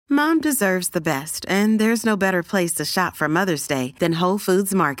Mom deserves the best, and there's no better place to shop for Mother's Day than Whole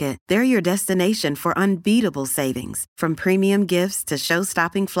Foods Market. They're your destination for unbeatable savings, from premium gifts to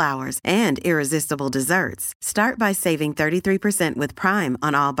show-stopping flowers and irresistible desserts. Start by saving 33% with Prime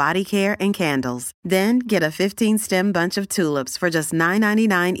on all body care and candles. Then get a 15-stem bunch of tulips for just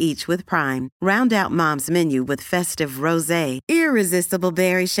 $9.99 each with Prime. Round out Mom's menu with festive rosé, irresistible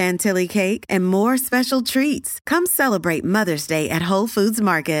berry chantilly cake, and more special treats. Come celebrate Mother's Day at Whole Foods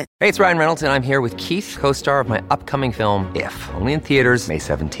Market. Hey, it's Ryan Reynolds, and I'm here with Keith, co-star of my upcoming film, If, only in theaters May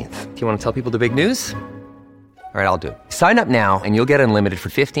 17th. Do you want to tell people the big news? All right, I'll do it. Sign up now and you'll get unlimited for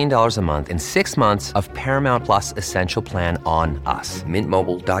 $15 a month and 6 months of Paramount Plus Essential Plan on us.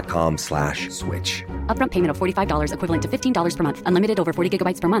 MintMobile.com/switch. Upfront payment of $45 equivalent to $15 per month. Unlimited over 40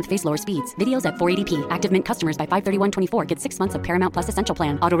 gigabytes per month. Face lower speeds. Videos at 480p. Active Mint customers by 531.24 get 6 months of Paramount Plus Essential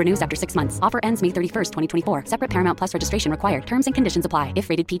Plan. Auto renews after 6 months. Offer ends May 31st, 2024. Separate Paramount Plus registration required. Terms and conditions apply if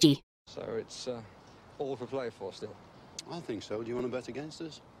rated PG. So it's all for play for still? I think so. Do you want to bet against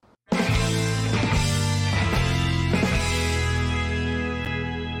us?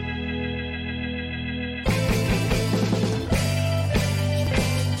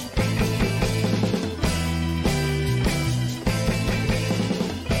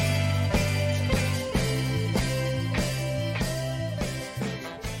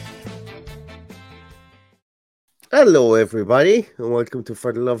 Hello, everybody, and welcome to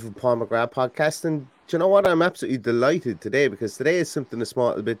For the Love of Paul McGrath podcast. And do you know what? I'm absolutely delighted today because today is something a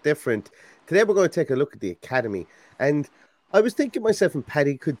small bit different. Today, we're going to take a look at the academy. And I was thinking myself and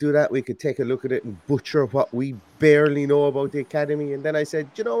Paddy could do that. We could take a look at it and butcher what we barely know about the academy. And then I said,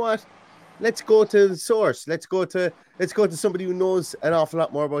 you know what? Let's go to the source. Let's go to somebody who knows an awful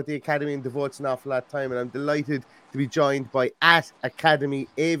lot more about the academy and devotes an awful lot of time. And I'm delighted to be joined by @Academy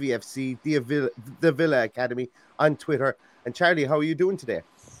AVFC, the Villa Academy on Twitter. And Charlie, how are you doing today?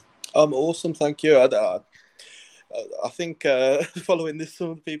 I'm awesome, thank you. I think following this,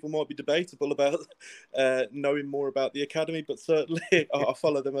 some people might be debatable about knowing more about the academy, but certainly I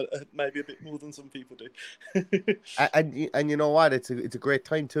follow them maybe a bit more than some people do. and you know what? It's a great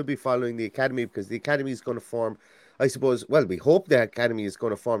time to be following the academy because the academy is going to form, I suppose. Well, we hope the academy is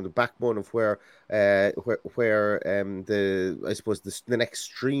going to form the backbone of where the next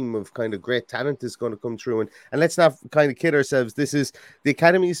stream of kind of great talent is going to come through. And let's not kind of kid ourselves. The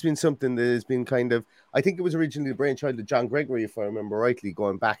academy has been something that has been kind of, I think it was originally the brainchild of John Gregory, if I remember rightly,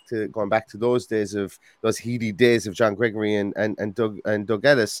 going back to those heady days of John Gregory and Doug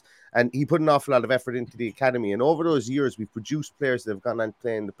Ellis. And he put an awful lot of effort into the academy. And over those years, we've produced players that have gone on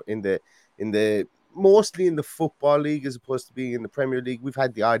playing in the mostly in the Football League as opposed to being in the Premier League. We've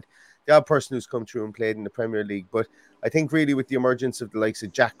had the odd person who's come through and played in the Premier League, but I think really with the emergence of the likes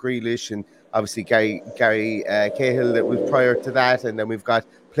of Jack Grealish and obviously Gary Cahill that was prior to that, and then we've got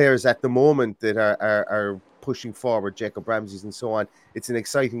players at the moment that are pushing forward, Jacob Ramsey and so on. It's an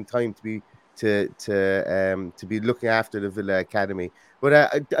exciting time to be looking after the Villa Academy.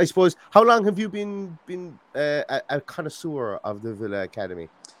 But I suppose, how long have you been a connoisseur of the Villa Academy?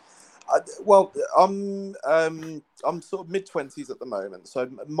 Well, I'm sort of mid-20s at the moment, so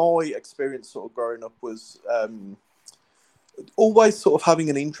my experience sort of growing up was always sort of having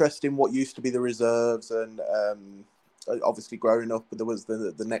an interest in what used to be the reserves, and obviously growing up there was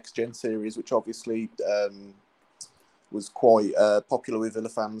the Next Gen series, which obviously was quite popular with Villa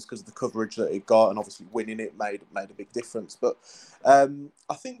fans because of the coverage that it got, and obviously winning it made a big difference. But I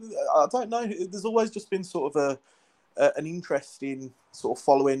think, I don't know, there's always just been sort of an interest in sort of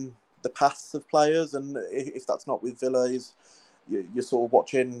following the paths of players, and if that's not with Villa, you're sort of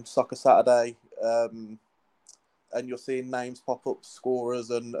watching Soccer Saturday, and you're seeing names pop up, scorers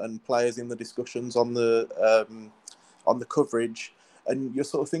and players in the discussions on the coverage, and you're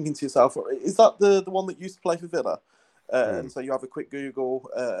sort of thinking to yourself, is that the one that used to play for Villa? And so you have a quick Google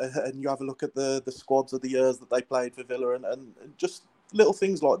and you have a look at the squads of the years that they played for Villa, and just little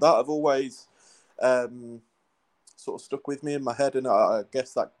things like that have always sort of stuck with me in my head, and I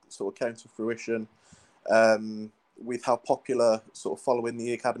guess that sort of came to fruition with how popular sort of following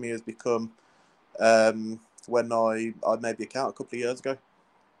the academy has become when I made the account a couple of years ago.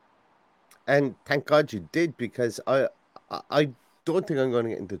 And thank God you did, because I don't think I'm going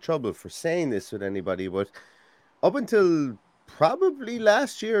to get into trouble for saying this with anybody, but up until probably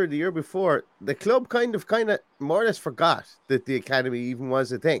last year or the year before, the club kind of more or less forgot that the academy even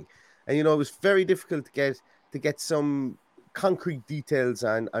was a thing. And it was very difficult to get some concrete details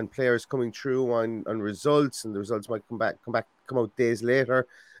on players coming through on results, and the results might come out days later.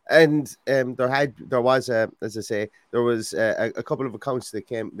 And there was a couple of accounts that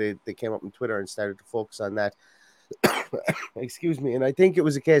came up on Twitter and started to focus on that. Excuse me. And I think it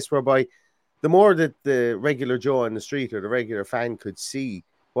was a case whereby the more that the regular Joe on the street or the regular fan could see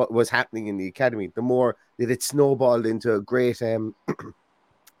what was happening in the academy, the more that it snowballed into a great kind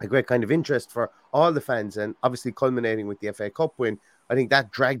of interest for all the fans, and obviously culminating with the FA Cup win. I think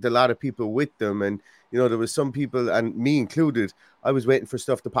that dragged a lot of people with them, and there was some people, and me included. I was waiting for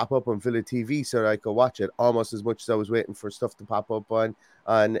stuff to pop up on Villa TV so that I could watch it almost as much as I was waiting for stuff to pop up on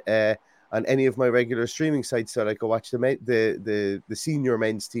on any of my regular streaming sites so that I could watch the senior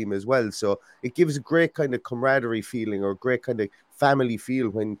men's team as well. So it gives a great kind of camaraderie feeling or great kind of family feel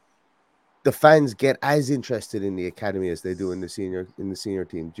when the fans get as interested in the academy as they do in the senior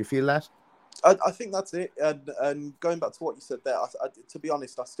team. Do you feel that? I think that's it. And going back to what you said there, to be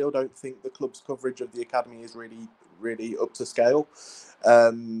honest, I still don't think the club's coverage of the academy is really up to scale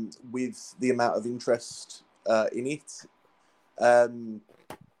with the amount of interest in it.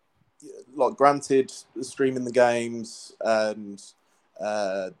 Like, granted, streaming the games and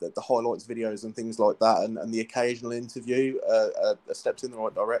the highlights videos and things like that, and the occasional interview are steps in the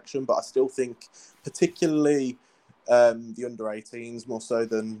right direction. But I still think, particularly the under-18s, more so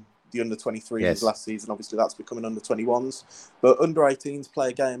than the under-23s last season. Obviously, that's becoming under-21s. But under-18s play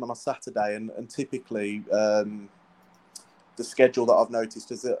a game on a Saturday, and typically the schedule that I've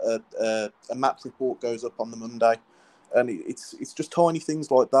noticed is a match report goes up on the Monday. And it's just tiny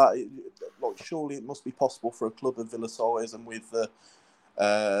things like that. Surely it must be possible for a club of Villa size and with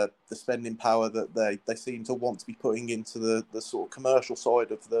the spending power that they seem to want to be putting into the sort of commercial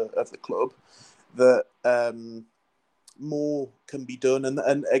side of the club, that more can be done.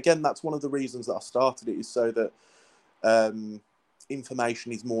 And again, that's one of the reasons that I started it, is so that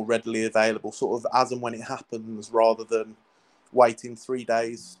information is more readily available, sort of as and when it happens, rather than waiting 3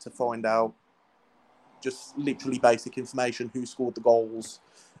 days to find out just literally basic information: who scored the goals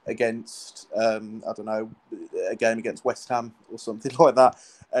against, I don't know, a game against West Ham or something like that.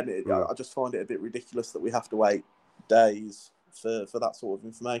 And I just find it a bit ridiculous that we have to wait days for that sort of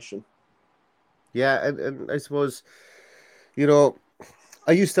information. Yeah, and I suppose,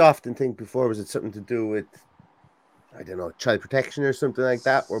 I used to often think before, was it something to do with, I don't know, child protection or something like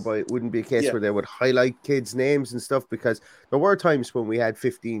that, whereby it wouldn't be a case where they would highlight kids' names and stuff, because there were times when we had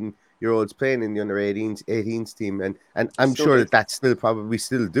 15-year-olds playing in the under-18s team, and I'm sure that's still probably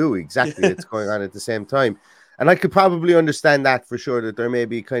still do exactly. It's going on at the same time. And I could probably understand that for sure, that there may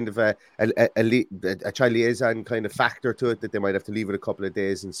be kind of a child liaison kind of factor to it, that they might have to leave it a couple of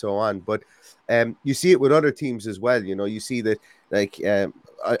days and so on. But you see it with other teams as well. You see that, like,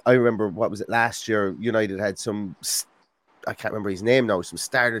 I remember, what was it, last year, United had some, I can't remember his name now, some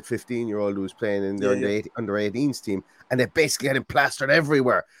started 15-year-old who was playing in the under-18s team, and they basically had him plastered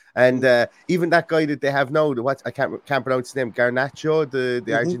everywhere. And even that guy that they have now, I can't pronounce his name, Garnacho, the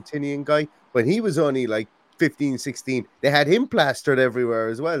Argentinian guy, when he was only like 15, 16, they had him plastered everywhere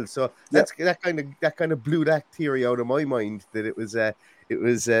as well. So that kind of blew that theory out of my mind, that it was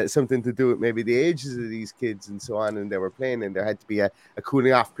something to do with maybe the ages of these kids and so on, and they were playing, and there had to be a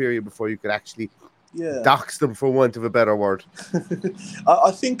cooling off period before you could actually dox them, for want of a better word.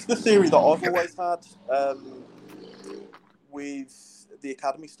 I think the theory that I've always had with the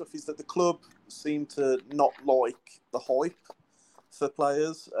academy stuff is that the club seem to not like the hype for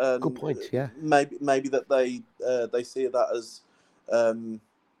players. Good point. Yeah. Maybe that they see that as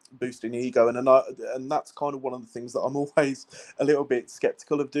boosting ego, and that's kind of one of the things that I'm always a little bit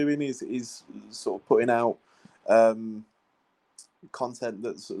skeptical of doing, is sort of putting out content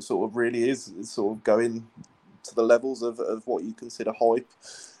that sort of really is sort of going to the levels of what you consider hype.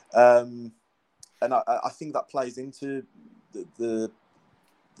 And I think that plays into the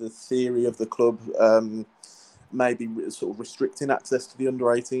theory of the club, maybe sort of restricting access to the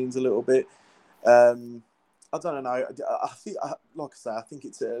under-18s a little bit. I don't know. I think, like I say, I think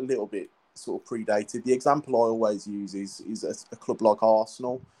it's a little bit sort of predated. The example I always use is a club like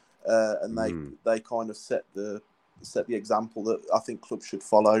Arsenal, and they kind of set the example that I think clubs should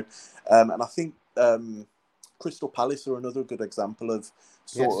follow. And I think Crystal Palace are another good example of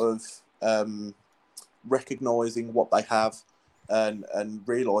sort of recognising what they have and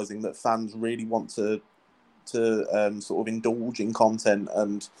realising that fans really want to sort of indulge in content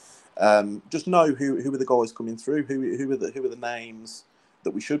and just know who are the guys coming through, who are the names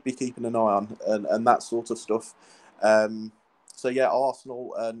that we should be keeping an eye on, and that sort of stuff. So yeah,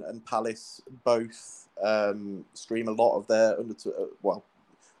 Arsenal and Palace both stream a lot of their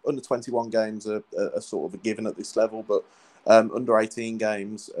under 21 games are sort of a given at this level, but under 18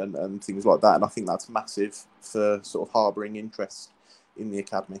 games and things like that, and I think that's massive for sort of harbouring interest in the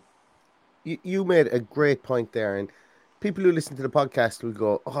academy. You made a great point there, and people who listen to the podcast will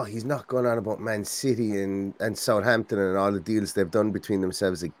go, "Oh, he's not going on about Man City and Southampton and all the deals they've done between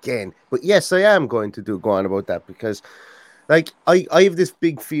themselves again." But yes, I am going to go on about that because, like, I have this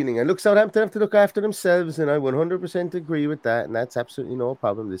big feeling. And look, Southampton have to look after themselves, and I 100% agree with that, and that's absolutely no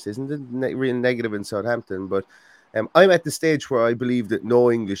problem. This isn't a real negative in Southampton, but I'm at the stage where I believe that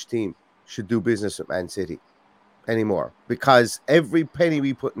no English team should do business with Man City anymore, because every penny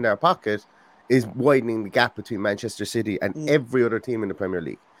we put in our pocket is widening the gap between Manchester City and every other team in the Premier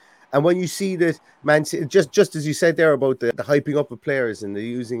League. And when you see that Man City, just as you said there about the hyping up of players and the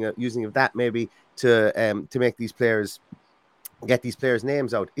using of that maybe to make these players get these players'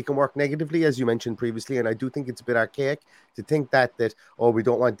 names out, it can work negatively, as you mentioned previously. And I do think it's a bit archaic to think that we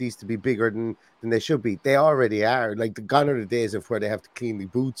don't want these to be bigger than they should be. They already are. Like, the gone are the days of where they have to clean the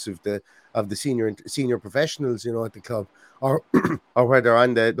boots of the senior professionals, at the club, or or where they're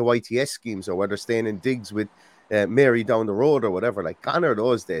on the YTS schemes, or where they're staying in digs with Mary down the road or whatever. Like, gone are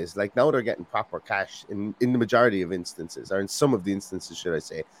those days. Like, now they're getting proper cash in the majority of instances, or in some of the instances, should I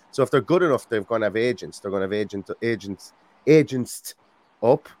say. So if they're good enough, they're going to have agents. They're going to have agents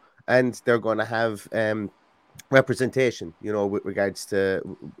up, and they're going to have representation, with regards to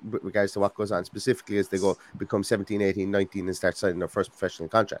what goes on, specifically as they become 17, 18, 19 and start signing their first professional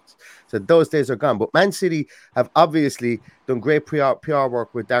contracts. So those days are gone. But Man City have obviously done great PR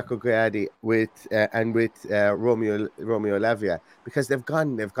work with Darko Gayadi and with Romeo Lavia, because they've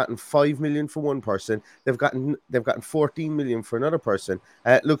gotten 5 million for one person, they've gotten 14 million for another person.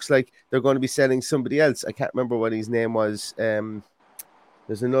 It looks like they're going to be selling somebody else. I can't remember what his name was.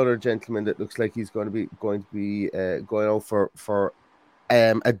 There's another gentleman that looks like he's going to be going out for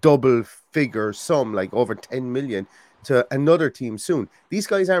a double figure sum, like over 10 million, to another team soon. These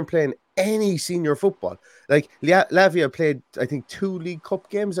guys aren't playing any senior football. Like, Lavia played, I think, 2 League Cup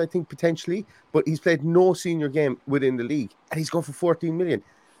games, I think, potentially, but he's played no senior game within the league, and he's going for 14 million.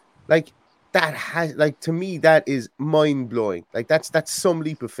 Like, to me, that is mind blowing. Like, that's some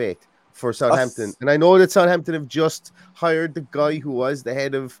leap of faith for Southampton. And I know that Southampton have just hired the guy who was the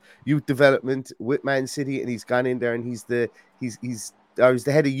head of youth development with Man City, and he's gone in there, and he's the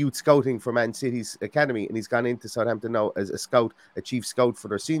head of youth scouting for Man City's academy, and he's gone into Southampton now as a chief scout for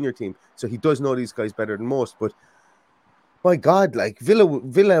their senior team. So he does know these guys better than most. But my God, like,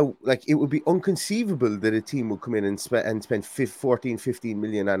 Villa, like, it would be inconceivable that a team would come in and spend 14, 15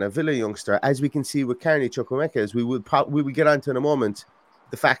 million on a Villa youngster, as we can see with Carney Chukwuemeka, as we would get onto in a moment.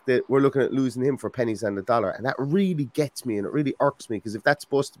 The fact that we're looking at losing him for pennies on the dollar, and that really gets me, and it really irks me, because if that's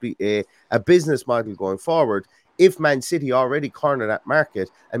supposed to be a business model going forward, if Man City already corner that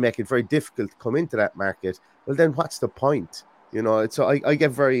market and make it very difficult to come into that market, well, then what's the point? So I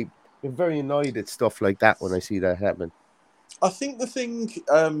get very annoyed at stuff like that when I see that happen. I think the thing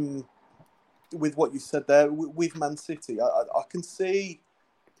with what you said there with Man City, I can see,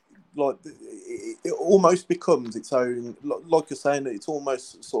 like, it almost becomes its own, like you're saying, it's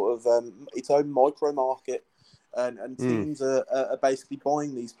almost sort of its own micro market, and teams are basically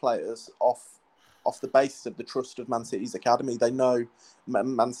buying these players off the basis of the trust of Man City's academy. They know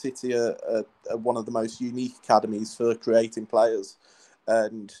Man City are one of the most unique academies for creating players,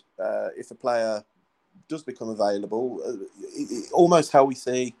 and if a player does become available, almost how we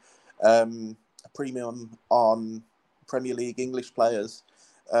see a premium on Premier League English players.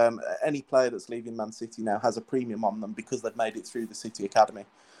 Any player that's leaving Man City now has a premium on them because they've made it through the City Academy,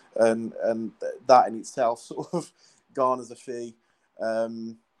 and that in itself sort of garners a fee.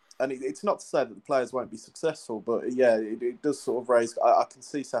 And it's not to say that the players won't be successful, but yeah, it does sort of raise. I can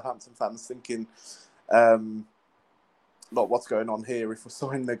see Southampton fans thinking, like, what's going on here? If we're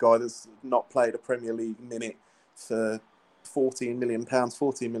signing a guy that's not played a Premier League minute for £14 million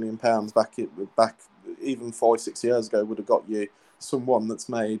back even 5-6 years ago would have got you someone that's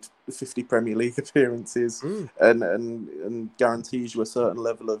made 50 Premier League appearances and guarantees you a certain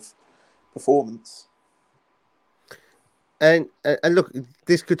level of performance. And look,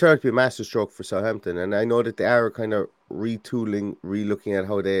 this could turn out to be a masterstroke for Southampton, and I know that they are kind of retooling, relooking at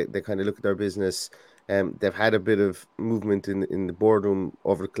how they kind of look at their business. They've had a bit of movement in the boardroom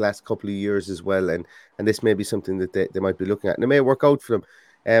over the last couple of years as well, and this may be something that they might be looking at, and it may work out for them.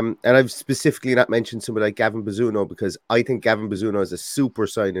 And I've specifically not mentioned somebody like Gavin Bazzuno, because I think Gavin Bazzuno is a super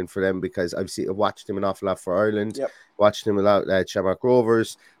signing for them, because I've watched him an awful lot for Ireland, watched him a lot at Shamrock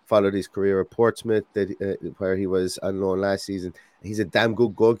Rovers, followed his career at Portsmouth, where he was on loan last season. He's a damn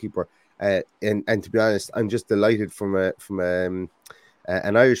good goalkeeper, and to be honest, I'm just delighted from an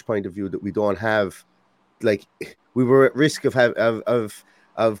Irish point of view that we don't have, like, we were at risk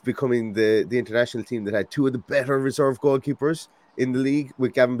of becoming the international team that had two of the better reserve goalkeepers in the league,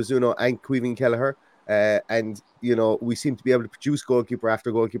 with Gavin Bazzuno and Caoimhín Kelleher. And, you know, we seem to be able to produce goalkeeper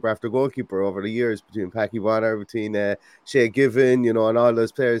after goalkeeper after goalkeeper over the years between Packy Bonner, between Shea Given, you know, and all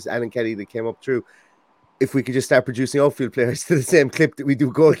those players, Alan Kelly, that came up through. If we could just start producing outfield players to the same clip that we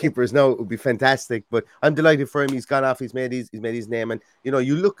do goalkeepers now, it would be fantastic. But I'm delighted for him. He's gone off. He's made his name. And, you know,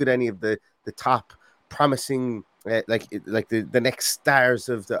 you look at any of the top promising, like the next stars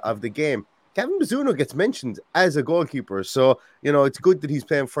of the game. Kevin Bazunu gets mentioned as a goalkeeper. So, you know, it's good that he's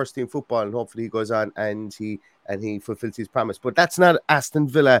playing first team football, and hopefully he goes on and he fulfills his promise. But that's not Aston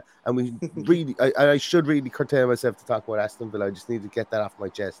Villa. And we really, I should really curtail myself to talk about Aston Villa. I just need to get that off my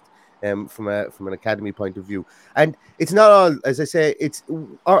chest. From an academy point of view, and it's not all, as I say, it's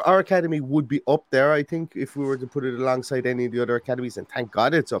our academy would be up there, I think, if we were to put it alongside any of the other academies, and thank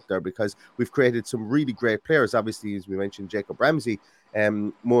God it's up there, because we've created some really great players. Obviously, as we mentioned, Jacob Ramsey,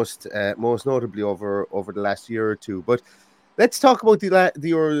 most notably over the last year or two. But let's talk about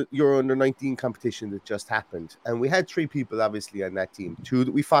the Euro Under 19 competition that just happened, and we had 3 people obviously on that team, 2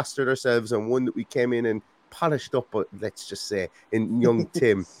 that we fostered ourselves, and 1 that we came in and polished up, let's just say, in young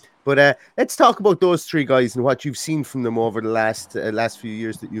Tim. But let's talk about those 3 guys and what you've seen from them over the last few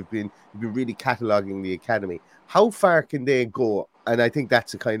years that you've been really cataloguing the academy. How far can they go? And I think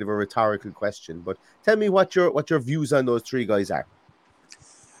that's a kind of a rhetorical question. But tell me what your views on those 3 guys are.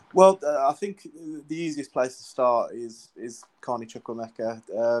 Well, I think the easiest place to start is Carney Chukwuemeka.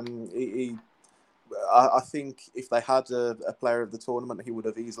 I think if they had a player of the tournament, he would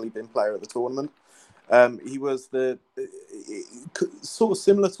have easily been player of the tournament. He was sort of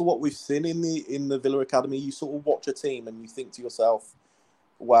similar to what we've seen in the Villa Academy. You sort of watch a team and you think to yourself,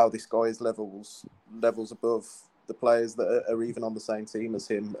 "Wow, this guy is levels above the players that are even on the same team as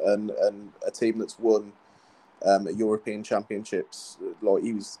him," and a team that's won European Championships. Like,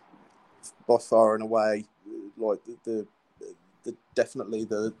 he was by far and away like the definitely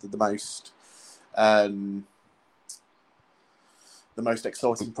the most. The most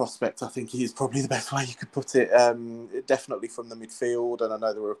exciting prospect, I think, is probably the best way you could put it. Definitely from the midfield, and I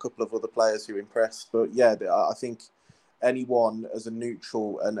know there were a couple of other players who impressed. But yeah, I think anyone as a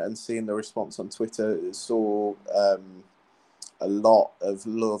neutral and seeing the response on Twitter saw a lot of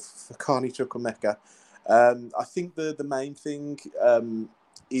love for Carney Chukwuemeka. I think the main thing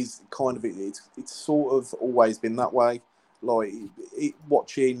is kind of it's sort of always been that way. Like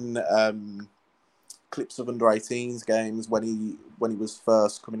watching clips of under-18s games when he was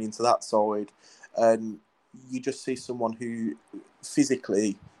first coming into that side, and you just see someone who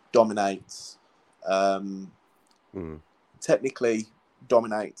physically dominates, technically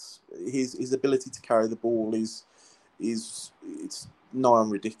dominates. His ability to carry the ball is it's nigh on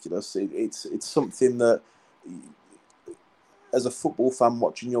ridiculous. It's something that, as a football fan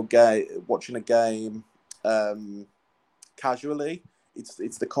watching a game casually,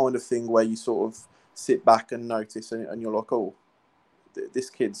 it's the kind of thing where you sort of sit back and notice, and you're like, "Oh, this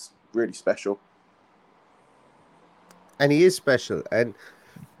kid's really special." And he is special, and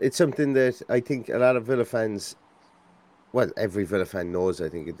it's something that I think a lot of Villa fans, well, every Villa fan knows, I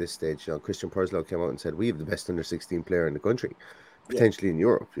think, at this stage. You know, Christian Purslow came out and said, "We have the best under-16 player in the country, potentially in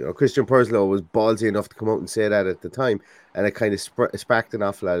Europe." You know, Christian Purslow was ballsy enough to come out and say that at the time, and it kind of sparked an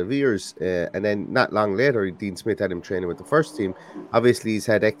awful lot of ears. And then not long later, Dean Smith had him training with the first team. Obviously, he's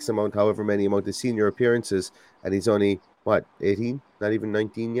had however many amount of senior appearances, and he's only 18, not even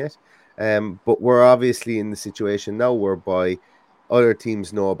 19 yet. But we're obviously in the situation now whereby other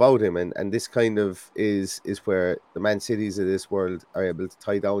teams know about him, and this kind of is where the Man Cities of this world are able to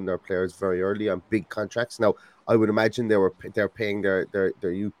tie down their players very early on big contracts. Now, I would imagine they're paying their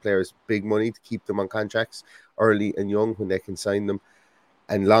youth players big money to keep them on contracts early and young when they can sign them,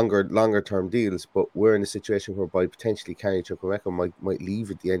 and longer term deals. But we're in a situation whereby potentially Carney Chukwuemeka might leave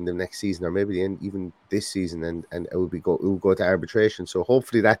at the end of next season, or maybe the end even this season, and it will go to arbitration. So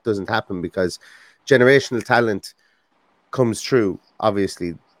hopefully that doesn't happen, because generational talent comes through,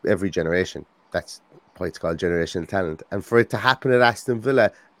 obviously, every generation. That's why it's called generational talent. And for it to happen at Aston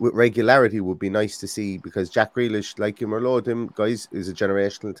Villa with regularity would be nice to see, because Jack Grealish, like him or loathe him, guys, is a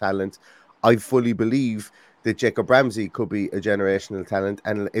generational talent. I fully believe that Jacob Ramsey could be a generational talent.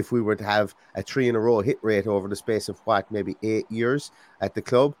 And if we were to have a 3 in a row hit rate over the space of maybe 8 years at the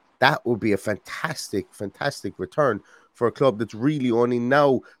club, that would be a fantastic return for a club that's really only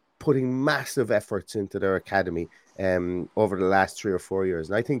now putting massive efforts into their academy over the last 3 or 4 years.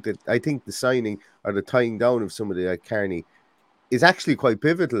 And I think the signing or the tying down of somebody like Carney is actually quite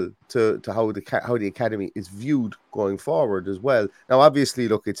pivotal to how the academy is viewed going forward as well. Now, obviously,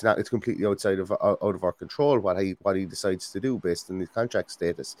 look, it's completely out of our control what he decides to do based on his contract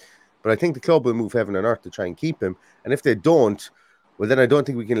status. But I think the club will move heaven and earth to try and keep him. And if they don't, well, then I don't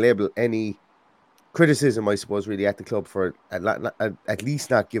think we can label any criticism, I suppose, really at the club for at least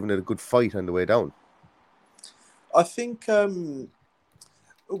not giving it a good fight on the way down. I think, well,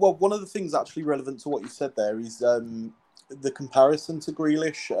 one of the things actually relevant to what you said there is the comparison to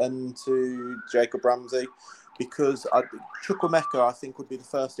Grealish and to Jacob Ramsey, because Chukwuemeka, I think, would be the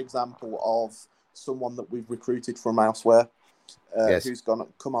first example of someone that we've recruited from elsewhere, Yes. who's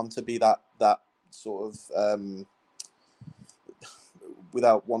come on to be that sort of,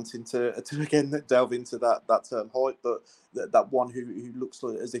 without wanting to again delve into that term hype, but that one who looks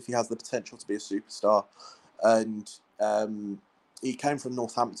as if he has the potential to be a superstar. And he came from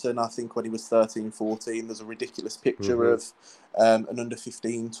Northampton, I think, when he was 13, 14. There's a ridiculous picture of an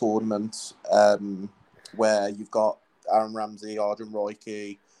under-15 tournament where you've got Aaron Ramsey, Arjun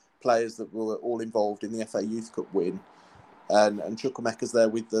Roike, players that were all involved in the FA Youth Cup win. And Chukwuemeka's there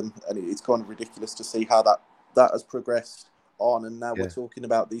with them. And it's kind of ridiculous to see how that has progressed on. And now we're talking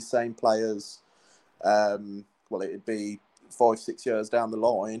about these same players. Well, it'd be 5-6 years down the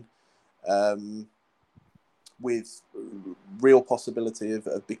line. With real possibility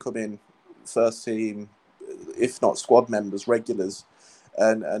of becoming first team, if not squad members, regulars.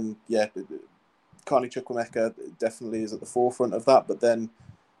 And yeah, Carney Chukwuemeka definitely is at the forefront of that. But then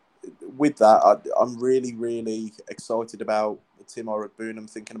with that, I'm really, really excited about Tim Orugbunam,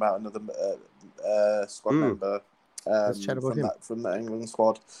 thinking about another squad member from the England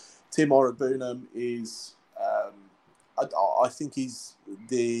squad. Tim Orugbunam is, I think he's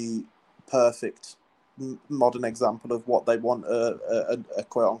the perfect modern example of what they want a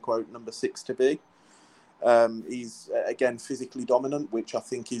quote-unquote number 6 to be. He's, again, physically dominant, which I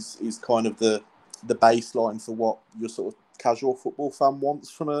think is kind of the baseline for what your sort of casual football fan wants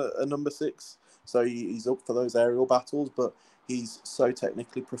from a number 6. So he's up for those aerial battles, but he's so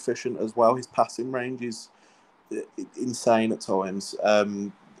technically proficient as well. His passing range is insane at times.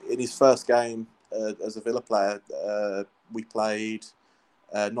 In his first game as a Villa player, we played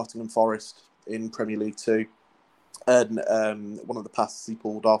Nottingham Forest in Premier League 2, and one of the passes he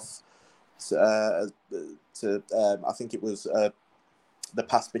pulled off to I think it was the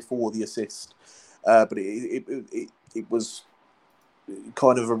pass before the assist, but it was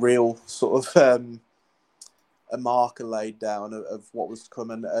kind of a real sort of a marker laid down of what was to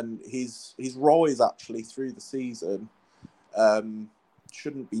come, and his rise actually through the season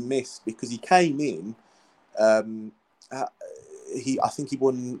shouldn't be missed, because he came in. I think he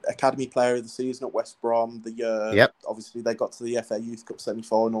won Academy Player of the Season at West Brom the year. Yep. Obviously, they got to the FA Youth Cup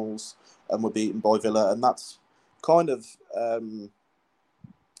semi-finals and were beaten by Villa, and that's kind of a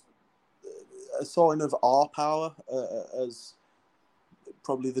sign of our power as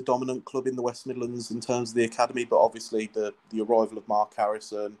probably the dominant club in the West Midlands in terms of the academy. But obviously, the arrival of Mark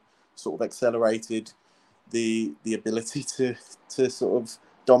Harrison sort of accelerated the ability to sort of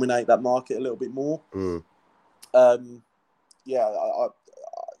dominate that market a little bit more. Yeah,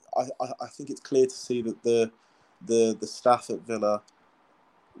 I think it's clear to see that the staff at Villa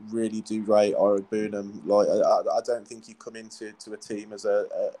really do rate Orugbunam. Like, I don't think you come into a team as a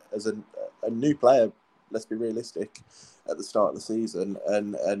new player. Let's be realistic. At the start of the season,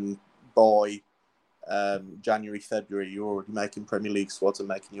 and by January, February, you're already making Premier League squads and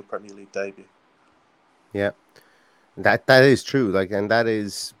making your Premier League debut. Yeah, that is true. Like, and that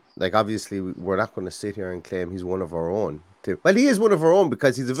is like, obviously we're not going to sit here and claim he's one of our own. Well, he is one of our own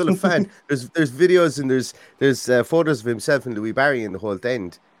because he's a Villa fan. There's videos and there's photos of himself and Louis Barry in the Holt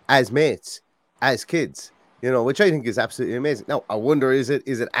End as mates, as kids, which I think is absolutely amazing. Now, I wonder, is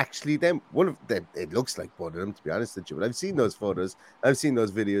it actually them? One of them, it looks like both of them, to be honest with you. But I've seen those photos, I've seen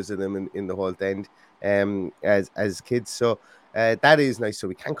those videos of them in the Holt End, as kids. So that is nice. So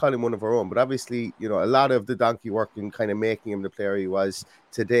we can call him one of our own. But obviously, a lot of the donkey work in kind of making him the player he was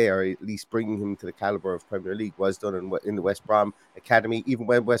today, or at least bringing him to the caliber of Premier League, was done in the West Brom academy. Even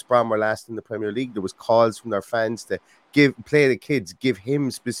when West Brom were last in the Premier League, there was calls from their fans to play the kids, give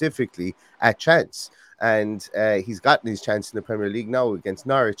him specifically a chance. And he's gotten his chance in the Premier League now against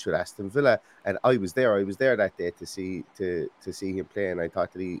Norwich with Aston Villa. And I was there that day to see him play, and I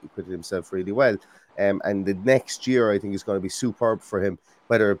thought that he acquitted himself really well. And the next year, I think, is going to be superb for him,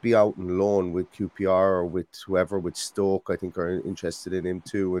 whether it be out on loan with QPR or with whoever, with Stoke, I think, are interested in him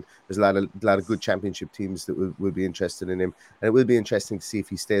too. And there's a lot of good championship teams that will be interested in him. And it will be interesting to see if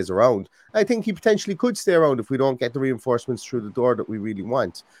he stays around. I think he potentially could stay around if we don't get the reinforcements through the door that we really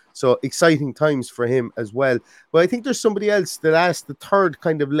want. So exciting times for him as well. But I think there's somebody else the third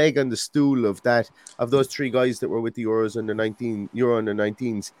kind of leg on the stool of those three guys that were with the Euro under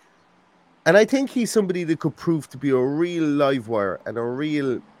 19s. And I think he's somebody that could prove to be a real live wire and a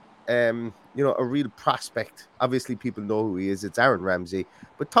real a real prospect. Obviously, people know who he is. It's Aaron Ramsey.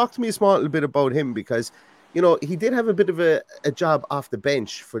 But talk to me a small little bit about him because, he did have a bit of a job off the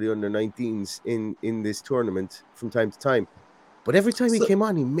bench for the under-19s in this tournament from time to time. But every time he came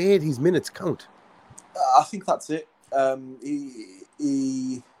on, he made his minutes count. I think that's it. I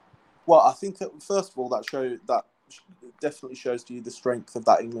think that first of all, that definitely shows to you the strength of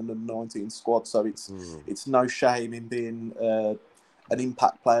that England under-19 squad. So it's no shame in being an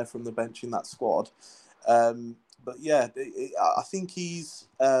impact player from the bench in that squad. But yeah, I think he's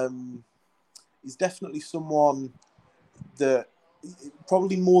definitely someone that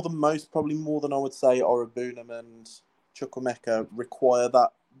probably more than I would say Orabunam and Chukwuemeka require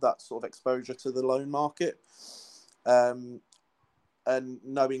that sort of exposure to the loan market. And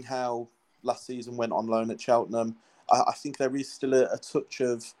knowing how last season went on loan at Cheltenham, I think there is still a touch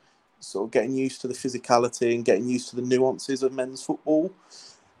of sort of getting used to the physicality and getting used to the nuances of men's football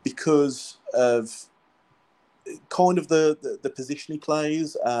because of kind of the position he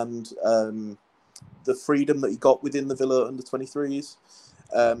plays and the freedom that he got within the Villa under-23s.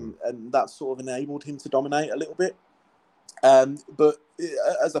 And that sort of enabled him to dominate a little bit. But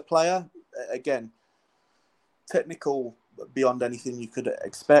as a player, again, technical beyond anything you could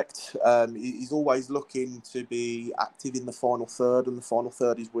expect. He's always looking to be active in the final third, and the final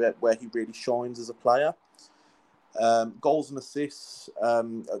third is where he really shines as a player. Goals and assists,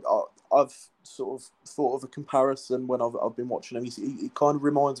 I've sort of thought of a comparison when I've been watching him. He kind of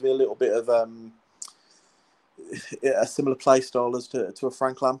reminds me a little bit of a similar play style as to a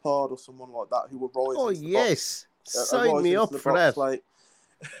Frank Lampard or someone like that who would rise. Oh yes, sign me up for that.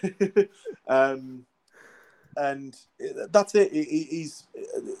 And that's it.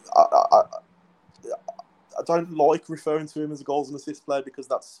 I don't like referring to him as a goals and assist player because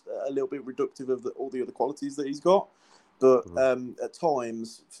that's a little bit reductive of all the other qualities that he's got. But at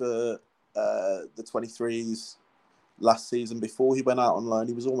times for the 23s last season, before he went out on loan,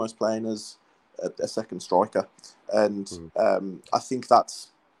 he was almost playing as a second striker. And I think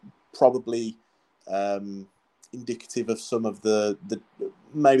that's probably indicative of some of the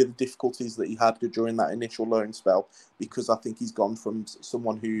maybe the difficulties that he had during that initial loan spell, because I think he's gone from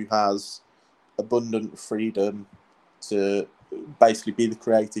someone who has abundant freedom to basically be the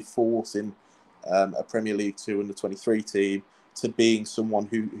creative force in a Premier League 2 under-23 team to being someone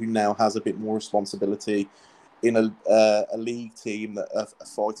who now has a bit more responsibility in a league team that are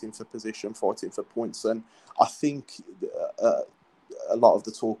fighting for position, fighting for points. And I think a lot of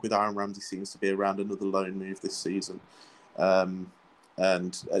the talk with Aaron Ramsey seems to be around another loan move this season. I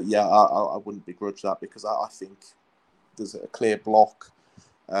wouldn't begrudge that because I think there's a clear block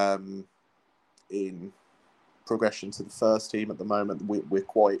in progression to the first team at the moment. We're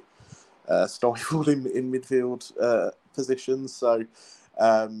quite stifled in midfield positions. So,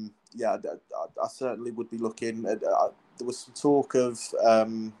 I certainly would be looking. There was some talk of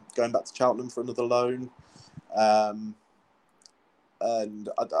going back to Cheltenham for another loan. And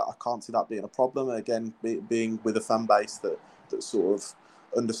I can't see that being a problem. Again, being with a fan base that sort of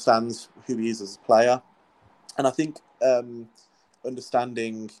understands who he is as a player. And I think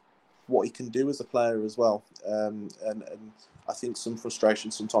understanding what he can do as a player as well. And I think some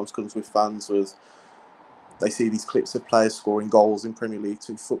frustration sometimes comes with fans with they see these clips of players scoring goals in Premier League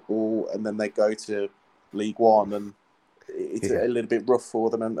 2 football and then they go to League 1 and it's a little bit rough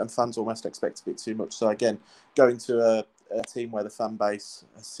for them and fans almost expect a bit too much. So again, going to a team where the fan base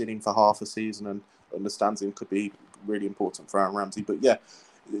is sitting for half a season and understands him could be really important for Aaron Ramsey. But yeah,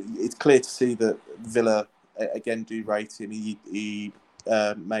 it's clear to see that Villa again do rate him. He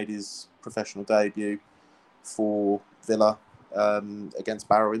made his professional debut for Villa against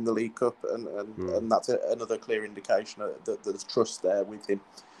Barrow in the League Cup, and that's another clear indication that there's trust there with him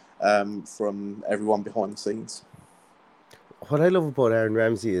from everyone behind the scenes. What I love about Aaron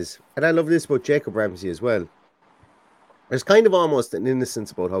Ramsey is, and I love this about Jacob Ramsey as well, there's kind of almost an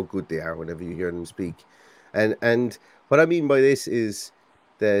innocence about how good they are whenever you hear them speak. And what I mean by this is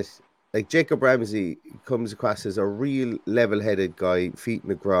that like Jacob Ramsey comes across as a real level-headed guy, feet in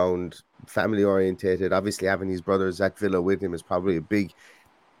the ground, family-orientated. Obviously, having his brothers at Villa with him is probably a big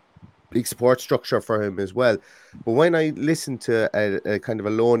support structure for him as well. But when I listened to a kind of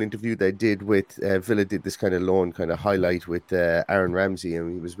a loan interview they did with Villa, did this kind of loan kind of highlight with Aaron Ramsey,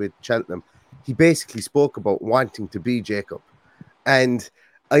 and he was with Cheltenham. He basically spoke about wanting to be Jacob, and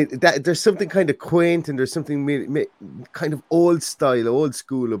there's something kind of quaint and there's something kind of old style, old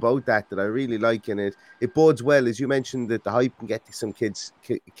school about that I really like in it. It bodes well, as you mentioned, that the hype can get to some kids'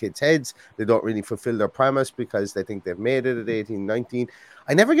 heads. They don't really fulfill their promise because they think they've made it at 18, 19.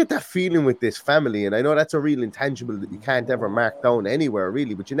 I never get that feeling with this family, and I know that's a real intangible that you can't ever mark down anywhere,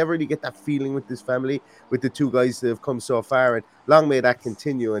 really, but you never really get that feeling with this family, with the two guys that have come so far, and long may that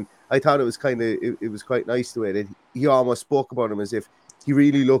continue. And I thought it was it was quite nice the way that he almost spoke about him as if he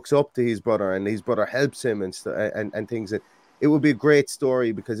really looks up to his brother, and his brother helps him and things. And it would be a great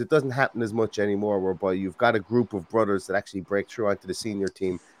story because it doesn't happen as much anymore, whereby you've got a group of brothers that actually break through onto the senior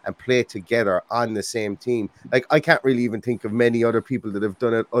team and play together on the same team. Like, I can't really even think of many other people that have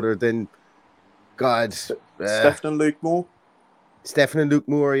done it other than Stefan and Luke Moore. Stefan and Luke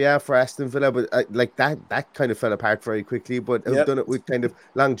Moore, yeah, for Aston Villa, but like that kind of fell apart very quickly. But have done it with kind of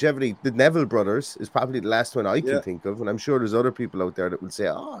longevity. The Neville brothers is probably the last one I can think of, and I'm sure there's other people out there that would say,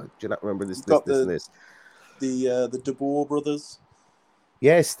 "Oh, do you not remember this, and this?" The De Boer brothers.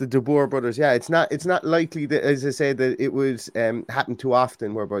 Yes, the De Boer brothers. Yeah, it's not likely that, as I said, that it would happen too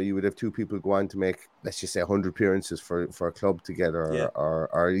often, whereby you would have two people go on to make, let's just say, 100 appearances for a club together,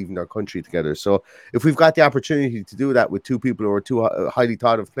 or even their country together. So if we've got the opportunity to do that with two people who are two highly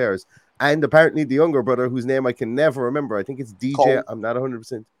thought of players, and apparently the younger brother, whose name I can never remember, I think it's DJ. Cole. I'm not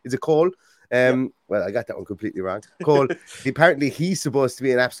 100%. Is it Cole? Well, I got that one completely wrong. Cole, apparently he's supposed to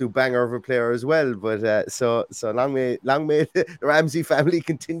be an absolute banger of a player as well. But so long may the Ramsey family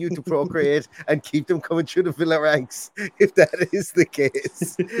continue to procreate and keep them coming through the Villa ranks, if that is the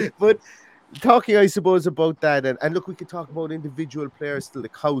case. But talking, I suppose, about that, and look, we could talk about individual players till the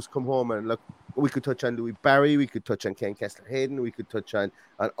cows come home, and look, we could touch on Louis Barry, we could touch on Ken Kessler-Hayden, we could touch on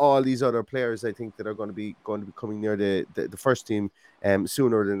all these other players, I think, that are going to be coming near the first team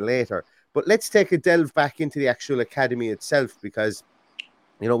sooner than later. But let's take a delve back into the actual academy itself, because,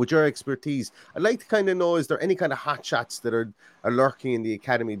 you know, with your expertise, I'd like to kind of know, is there any kind of hot shots that are lurking in the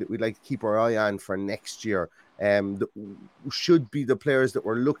academy that we'd like to keep our eye on for next year? That should be the players that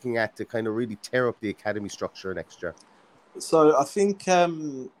we're looking at to kind of really tear up the academy structure next year. So I think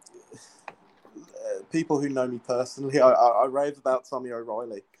people who know me personally, I rave about Tommy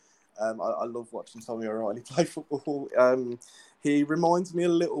O'Reilly. I love watching Tommy O'Reilly play football. He reminds me a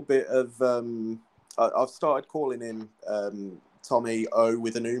little bit of... I've started calling him Tommy O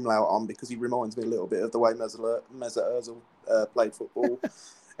with an umlaut on, because he reminds me a little bit of the way Mesut Ozil played football.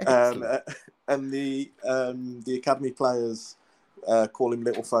 And the academy players call him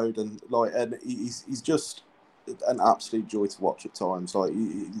Little Foden. And he's just an absolute joy to watch at times. Like,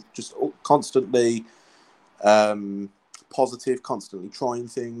 he's just constantly... positive, constantly trying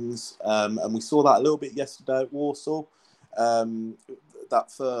things, and we saw that a little bit yesterday at Warsaw. That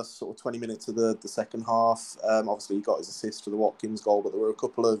first sort of 20 minutes of the second half, obviously he got his assist to the Watkins goal, but there were a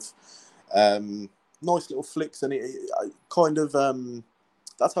couple of nice little flicks, and it kind of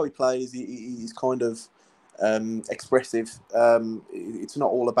that's how he plays. He's kind of expressive. It's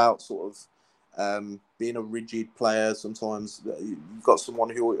not all about sort of being a rigid player. Sometimes you've got someone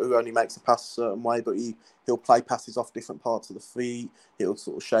who only makes a pass a certain way, but he'll play passes off different parts of the feet. He'll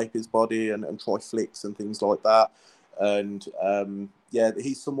sort of shape his body and try flicks and things like that. And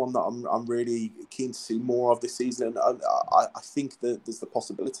he's someone that I'm really keen to see more of this season. And I think that there's the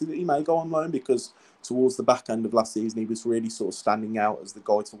possibility that he may go on loan, because towards the back end of last season, he was really sort of standing out as the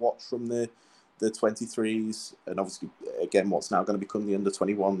guy to watch from the 23s, and obviously, again, what's now going to become the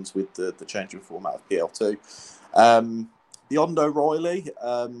under-21s with the changing format of PL2. Beyond O'Reilly,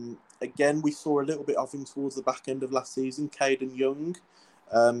 again, we saw a little bit of him towards the back end of last season. Caden Young,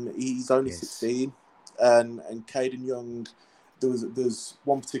 he's only 16, and Caden Young, there's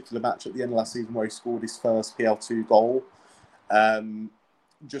one particular match at the end of last season where he scored his first PL2 goal.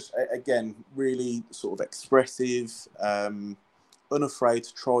 Just, again, really sort of expressive, unafraid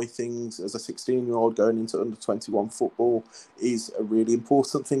to try things. As a 16-year-old going into under-21 football is a really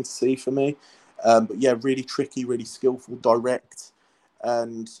important thing to see for me. But yeah, really tricky, really skillful, direct.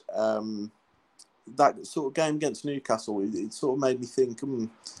 And that sort of game against Newcastle, it sort of made me think,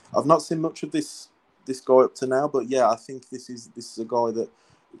 I've not seen much of this guy up to now, but yeah, I think this is a guy that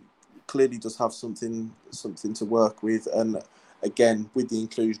clearly does have something to work with. And again, with the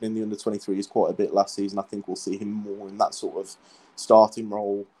inclusion in the under-23s quite a bit last season, I think we'll see him more in that sort of starting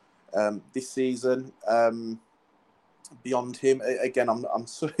role this season. Beyond him, again, I'm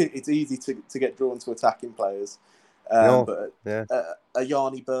sorry, it's easy to get drawn to attacking players. But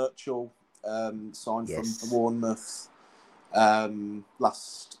Yanni Birchall signed from Bournemouth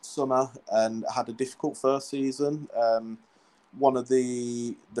last summer and had a difficult first season. one of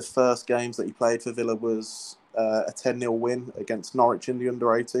the first games that he played for Villa was a 10-0 win against Norwich in the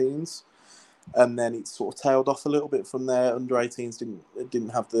under-18s. And then it sort of tailed off a little bit from there. Under-18s didn't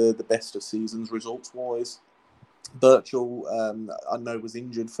have the best of seasons results-wise. Birchall, I know, was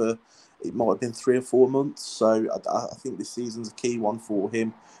injured for, it might have been 3 or 4 months. So I think this season's a key one for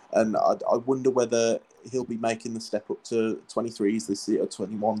him. And I wonder whether he'll be making the step up to 23s this year, or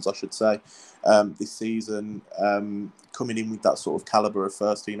 21s, I should say, this season, coming in with that sort of calibre of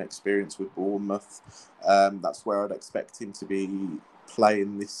first-team experience with Bournemouth. That's where I'd expect him to be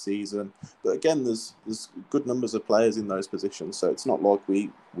playing this season. But again, there's good numbers of players in those positions, so it's not like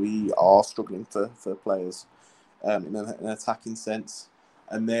we are struggling for players in an attacking sense.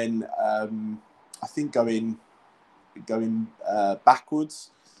 And then I think going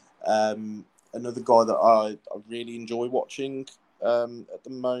backwards, another guy that I really enjoy watching at the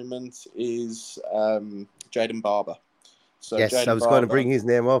moment is Jayden Barber. So yes, Jayden I was Barber, going to bring his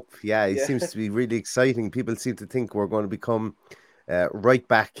name up. Yeah, he Yeah. seems to be really exciting. People seem to think we're going to become right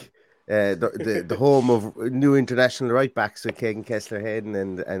back, the home of new international right backs with Keegan Kessler-Hayden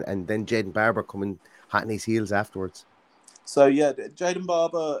and then Jayden Barber coming hot on his heels afterwards. So yeah, Jayden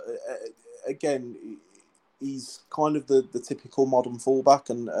Barber, again, he's kind of the typical modern fullback,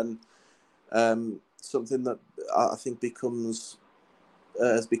 and something that I think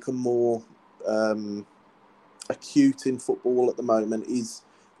has become more acute in football at the moment is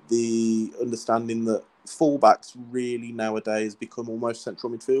the understanding that fullbacks really nowadays become almost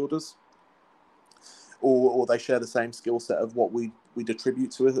central midfielders, or they share the same skill set of what we'd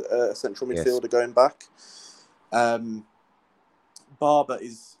attribute to a central midfielder going back. Barber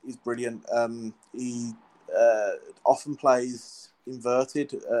is brilliant. He often plays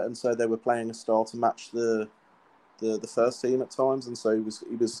inverted, and so they were playing a style to match the first team at times, and so he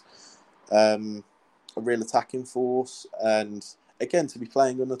was a real attacking force. And again, to be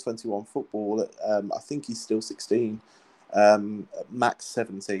playing under 21 football, I think he's still 16, max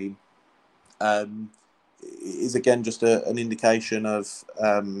 17, is again just an indication of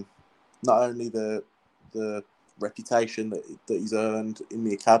not only the reputation that he's earned in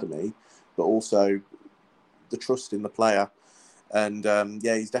the academy, but also the trust in the player. And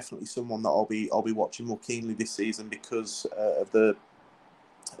he's definitely someone that I'll be watching more keenly this season because of the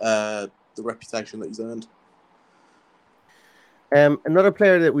reputation that he's earned. Another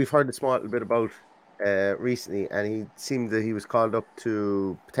player that we've heard a small little bit about recently, and he seemed that he was called up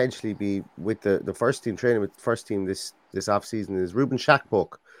to potentially be with the first team, training with the first team this off season, is Ruben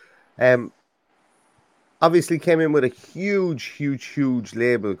Shakpok. Obviously came in with a huge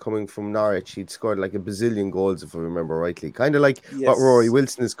label coming from Norwich. He'd scored like a bazillion goals, if I remember rightly. Kind of like what Rory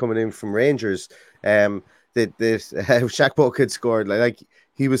Wilson is coming in from Rangers. That Shakpok had scored like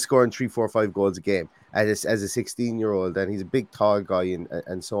he was scoring 3, 4, 5 goals a game as a 16-year-old, and he's a big, tall guy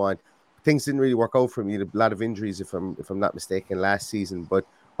and so on. Things didn't really work out for him. He had a lot of injuries, if I'm not mistaken, last season. But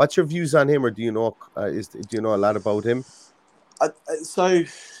what's your views on him, or do you know a lot about him? So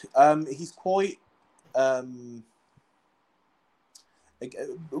he's quite.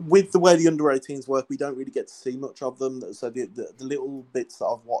 With the way the under-18s work, we don't really get to see much of them. So the little bits that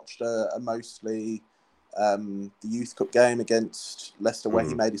I've watched are mostly the Youth Cup game against Leicester, where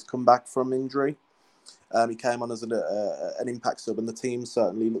he made his comeback from injury. He came on as an impact sub, and the team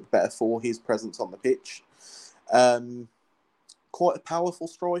certainly looked better for his presence on the pitch. Quite a powerful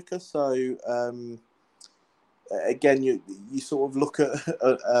striker, so again, you sort of look at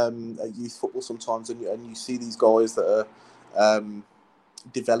youth football sometimes, and you see these guys that are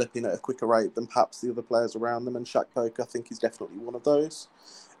developing at a quicker rate than perhaps the other players around them. And Shakpok, I think, is definitely one of those.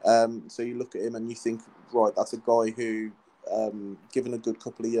 So you look at him and you think, right, that's a guy who, given a good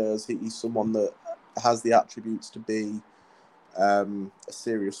couple of years, he's someone that has the attributes to be a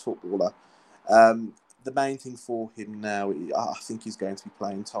serious footballer. The main thing for him now, I think, he's going to be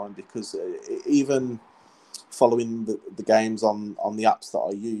playing time, because even following the games on the apps that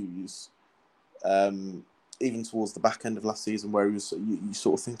I use, even towards the back end of last season, where he was, you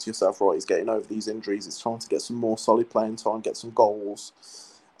sort of think to yourself, right, he's getting over these injuries, it's trying to get some more solid playing time, get some goals.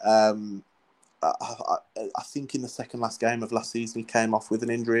 I think in the second last game of last season, he came off with an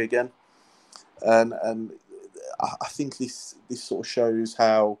injury again, and I think this sort of shows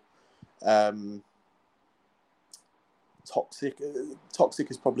how toxic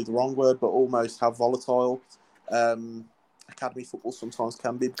is probably the wrong word, but almost how volatile academy football sometimes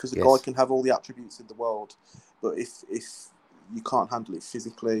can be, because a guy can have all the attributes in the world, but if you can't handle it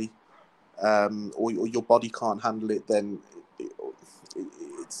physically, or your body can't handle it, then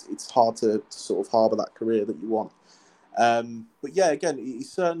it's hard to sort of harbour that career that you want. But yeah, again,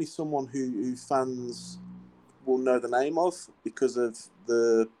 he's certainly someone who fans will know the name of because of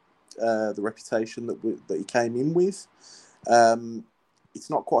the reputation that he came in with. It's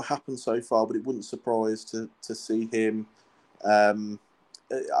not quite happened so far, but it wouldn't surprise to see him.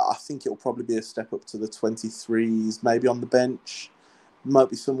 I think it'll probably be a step up to the 23s, maybe on the bench. Might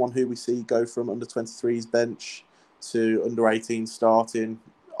be someone who we see go from under 23s bench to under 18 starting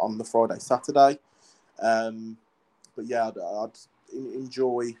on the Friday, Saturday. But yeah, I'd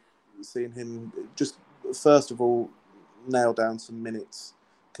enjoy seeing him just, first of all, nail down some minutes,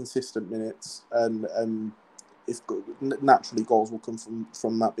 consistent minutes, and if naturally goals will come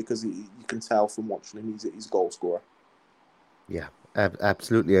from that, because you can tell from watching him he's a goal scorer. Yeah,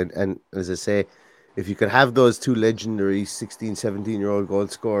 absolutely. And as I say, if you could have those two legendary 16, 17-year-old goal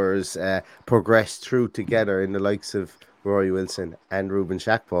scorers progress through together in the likes of Rory Wilson and Ruben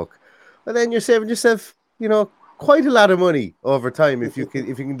Shakpok, well, then you're saving yourself, quite a lot of money over time if you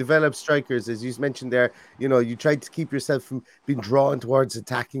can develop strikers, as you mentioned there. You tried to keep yourself from being drawn towards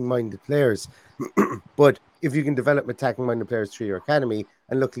attacking-minded players, but if you can develop attacking-minded players through your academy,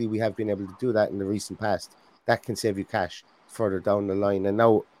 and luckily we have been able to do that in the recent past, that can save you cash further down the line. And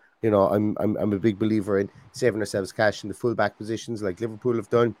now, I'm a big believer in saving ourselves cash in the full-back positions like Liverpool have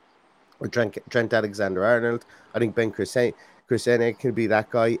done, or Trent Alexander-Arnold. I think Ben Christiane can be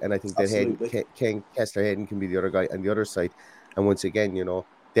that guy, and I think that Ken Kessler-Hayden can be the other guy on the other side. And once again,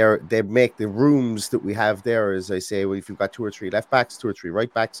 they make the rooms that we have there, as I say, well, if you've got 2 or 3 left backs, 2 or 3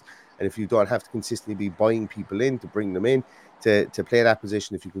 right backs, and if you don't have to consistently be buying people in to bring them in to play that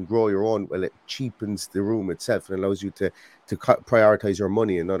position, if you can grow your own, well, it cheapens the room itself and allows you to prioritize your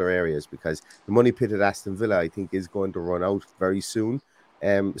money in other areas, because the money pit at Aston Villa, I think, is going to run out very soon.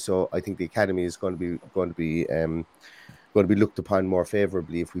 So I think the academy is going to be looked upon more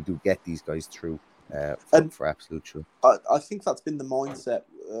favourably if we do get these guys through for absolute sure. I think that's been the mindset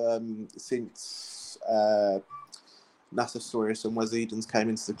since Nasser Storius and Wes Edens came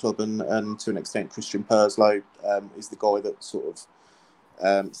into the club, and to an extent Christian Perslow is the guy that sort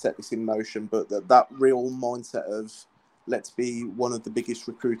of set this in motion. But that real mindset of, let's be one of the biggest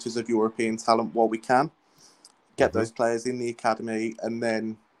recruiters of European talent while we can, get those players in the academy, and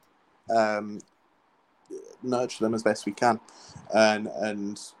then nurture them as best we can.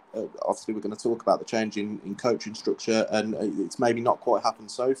 And obviously we're going to talk about the change in coaching structure, and it's maybe not quite happened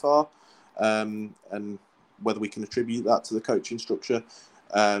so far, and whether we can attribute that to the coaching structure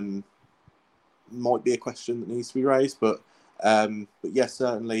might be a question that needs to be raised. But yes,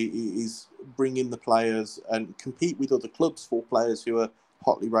 certainly he's bringing the players and compete with other clubs for players who are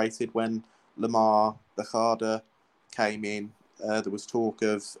hotly rated. When Lamar Bechada came in, there was talk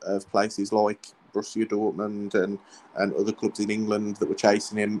of places like Borussia Dortmund and other clubs in England that were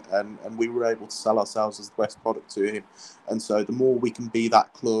chasing him, and we were able to sell ourselves as the best product to him. And so the more we can be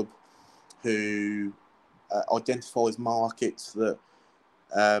that club who identifies markets that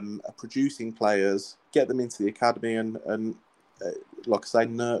are producing players, get them into the academy, and like I say,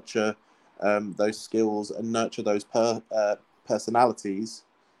 nurture those skills and nurture those personalities,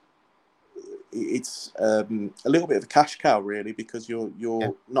 it's a little bit of a cash cow, really, because you're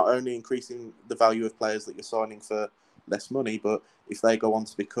not only increasing the value of players that you're signing for less money, but if they go on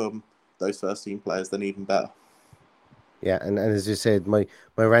to become those first team players, then even better. Yeah, and as you said, my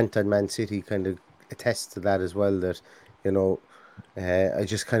rant on Man City kind of attests to that as well, that I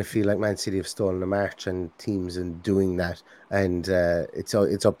just kind of feel like Man City have stolen a march on teams in doing that, and it's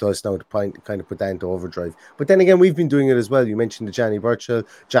up to us now to kind of put that into overdrive. But then again, we've been doing it as well. You mentioned the Johnny Burchell,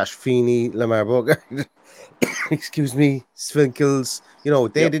 Josh Feeney, Lamar Bogart, excuse me, Svinkels.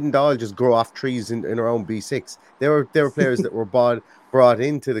 They didn't all just grow off trees in around B6. They were players that were brought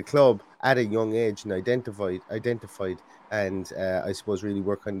into the club at a young age and identified. And I suppose really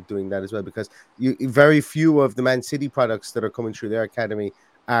work on doing that as well, because very few of the Man City products that are coming through their academy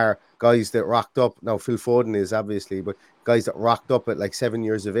are guys that rocked up. Now, Phil Foden is obviously, but guys that rocked up at like 7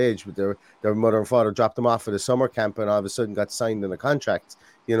 years of age, with their mother and father dropped them off at a summer camp and all of a sudden got signed in a contract.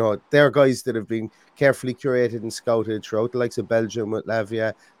 They're guys that have been carefully curated and scouted throughout the likes of Belgium with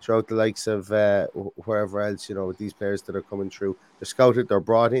Lavia, throughout the likes of wherever else, with these players that are coming through. They're scouted, they're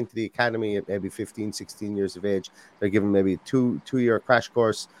brought into the academy at maybe 15, 16 years of age. They're given maybe a two-year crash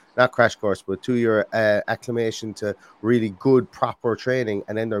course, not crash course, but 2-year acclimation to really good, proper training,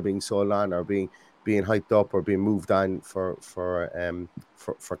 and then they're being sold on or being hyped up or being moved on for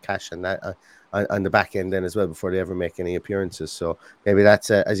cash and that on the back end then as well, before they ever make any appearances. So maybe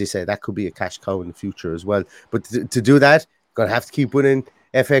that's as you say, that could be a cash cow in the future as well. But to do that, you're gonna have to keep winning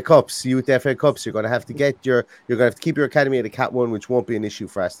FA Cups, youth FA Cups. You're gonna have to keep your academy at a Cat 1, which won't be an issue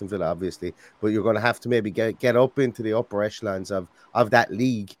for Aston Villa, obviously. But you're gonna have to maybe get up into the upper echelons of that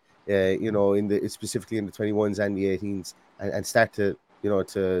league specifically in the 21s and the 18s, and start to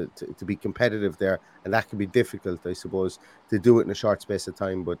be competitive there. And that can be difficult, I suppose, to do it in a short space of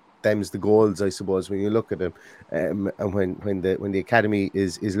time. But them's the goals, I suppose, when you look at them, and when the academy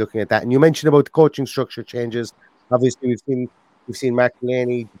is looking at that. And you mentioned about the coaching structure changes. Obviously, we've seen Mark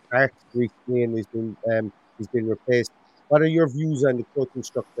Delaney depart recently, and he's been replaced. What are your views on the coaching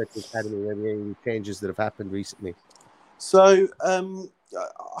structure at the academy and any changes that have happened recently? So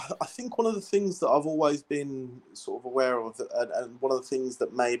I think one of the things that I've always been sort of aware of, and one of the things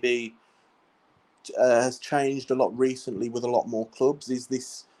that maybe has changed a lot recently with a lot more clubs, is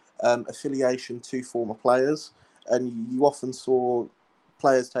this affiliation to former players. And you often saw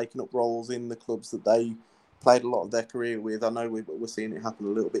players taking up roles in the clubs that they played a lot of their career with. I know we're seeing it happen a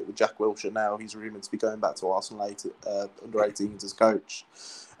little bit with Jack Wilshere now. He's rumoured to be going back to Arsenal under 18s as coach.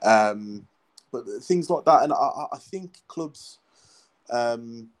 But things like that, and I think clubs,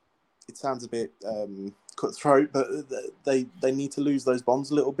 it sounds a bit cutthroat, but they need to lose those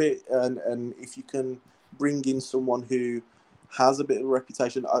bonds a little bit. And if you can bring in someone who has a bit of a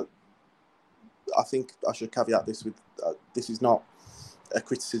reputation, I think I should caveat this with this is not a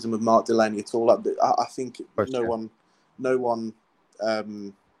criticism of Mark Delaney at all. I think no one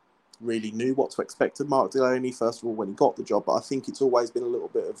really knew what to expect of Mark Delaney, first of all, when he got the job. But I think it's always been a little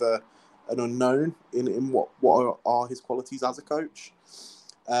bit of an unknown in what are his qualities as a coach.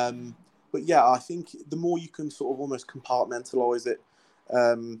 But yeah, I think the more you can sort of almost compartmentalise it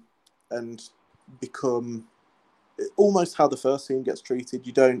and become almost how the first team gets treated.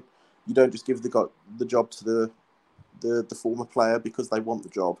 You don't just give the job to the former player because they want the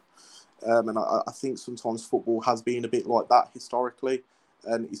job. And I think sometimes football has been a bit like that historically,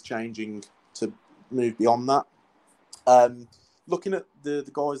 and is changing to move beyond that. Looking at the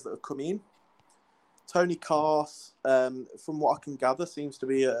guys that have come in, Tony Carse, from what I can gather, seems to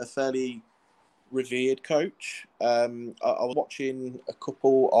be a fairly revered coach. I was watching a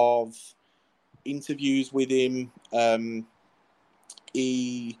couple of interviews with him.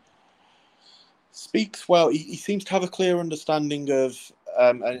 He speaks well. He seems to have a clear understanding of,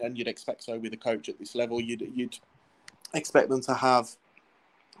 and you'd expect so with a coach at this level. You'd expect them to have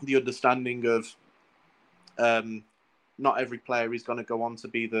the understanding of not every player is going to go on to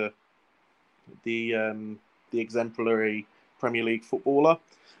be the exemplary Premier League footballer.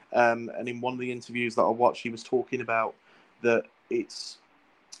 And in one of the interviews that I watched, he was talking about that it's,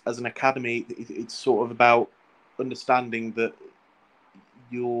 as an academy, it's sort of about understanding that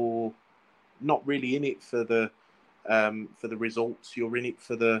you're not really in it for the results. You're in it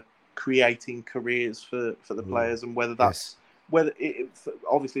for the creating careers for the players, and whether that's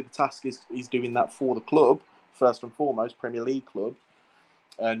obviously the task is doing that for the club first and foremost, Premier League club,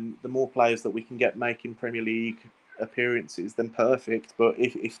 and the more players that we can get making Premier League appearances, then perfect. But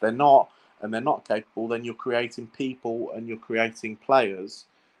if they're not, and they're not capable, then you're creating people and you're creating players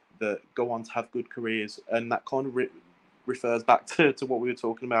that go on to have good careers. And that kind of refers back to what we were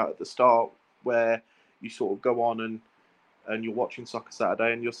talking about at the start, where you sort of go on and you're watching Soccer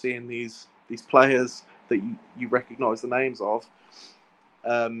Saturday and you're seeing these players that you recognise the names of.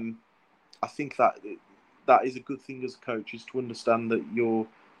 I think that is a good thing as a coach, is to understand that your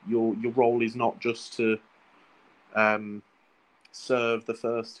role is not just to serve the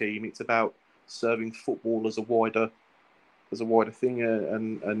first team. It's about serving football as a wider thing,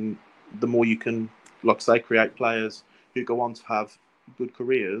 and the more you can, like I say, create players who go on to have good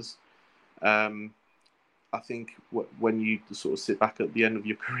careers. I think when you sort of sit back at the end of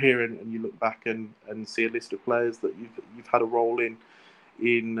your career and you look back and see a list of players that you've had a role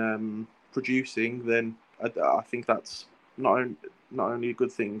in producing, then I think that's not only a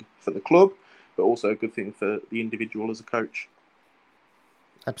good thing for the club, but also a good thing for the individual as a coach.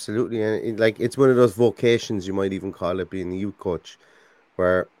 Absolutely, and it's one of those vocations, you might even call it, being a youth coach,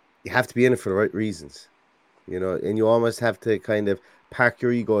 where you have to be in it for the right reasons, and you almost have to kind of park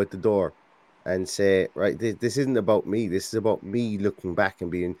your ego at the door and say, right, this isn't about me. This is about me looking back and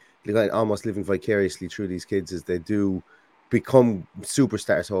being almost living vicariously through these kids as they do become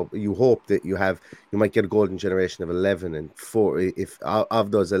superstars. You hope that you might get a golden generation of 11 and 4. If of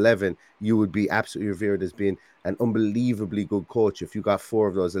those 11, you would be absolutely revered as being an unbelievably good coach if you got 4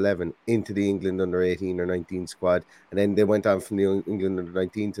 of those 11 into the England under 18 or 19 squad, and then they went on from the England under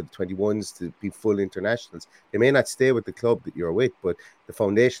 19 to the 21s to be full internationals. They may not stay with the club that you're with, but the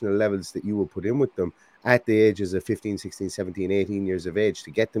foundational levels that you will put in with them at the ages of 15, 16, 17, 18 years of age to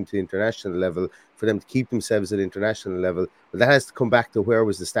get them to international level, for them to keep themselves at international level. But that has to come back to where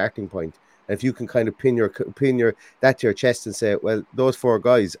was the starting point. And if you can kind of pin that to your chest and say, well, those 4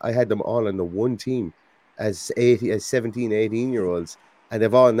 guys, I had them all on the one team as 17, 18-year-olds. and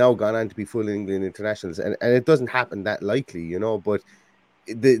they've all now gone on to be full England internationals, and it doesn't happen that likely, you know. But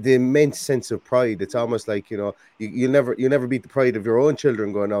the immense sense of pride, it's almost like, you know, you'll never beat the pride of your own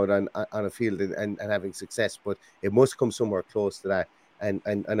children going out on a field and having success, but it must come somewhere close to that. And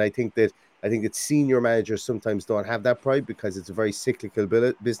I think that senior managers sometimes don't have that pride because it's a very cyclical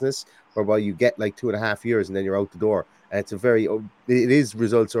business, whereby you get like 2.5 years and then you're out the door, and it is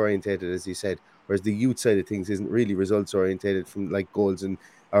results orientated, as you said, whereas the youth side of things isn't really results orientated from like goals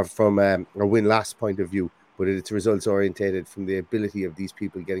or from a win-loss point of view, but it's results orientated from the ability of these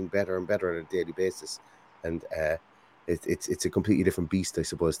people getting better and better on a daily basis. And it's a completely different beast, I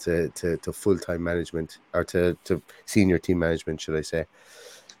suppose, to full-time management, or to senior team management, should I say.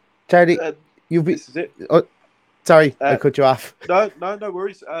 Charlie, this is it. Oh, sorry, I cut you off. No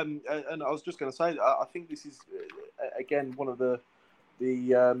worries. And I was just going to say, I think this is again one of the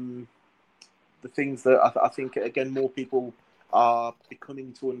things that I think again more people are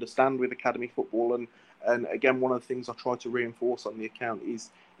becoming to understand with academy football, and again one of the things I try to reinforce on the account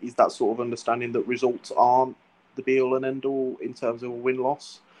is that sort of understanding that results aren't the be all and end all in terms of a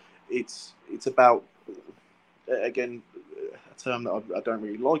win-loss. It's about, again, a term that I don't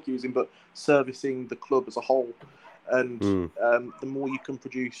really like using, but servicing the club as a whole. And the more you can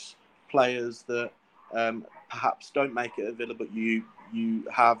produce players that perhaps don't make it at Villa, but you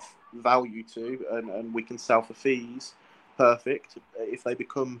have value to, and we can sell for fees, perfect. If they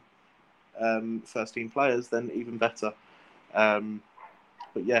become first team players, then even better.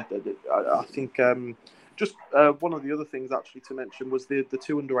 But yeah, I think just one of the other things actually to mention was the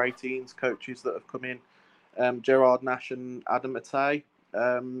two under-18s coaches that have come in, Gerard Nash and Adam Attay.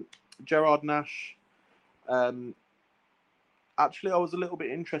 Gerard Nash, actually I was a little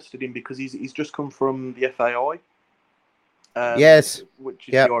bit interested in because he's just come from the FAI. Yes. Which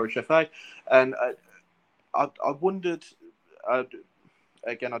is the Irish FA. And I wondered,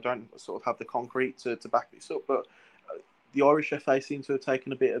 again, I don't sort of have the concrete to back this up, but the Irish FA seem to have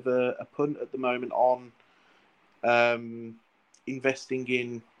taken a bit of a punt at the moment on investing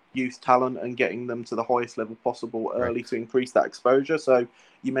in youth talent and getting them to the highest level possible early to increase that exposure. So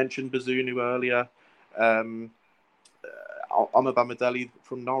you mentioned Bazunu earlier. Ahmed Ahmedeli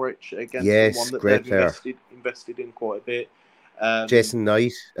from Norwich, again, someone that they've invested in quite a bit. Jason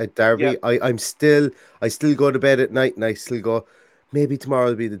Knight at Derby. Yeah. I still go to bed at night and I still go, maybe tomorrow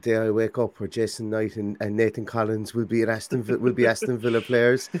will be the day I wake up where Jason Knight and Nathan Collins will be Aston Villa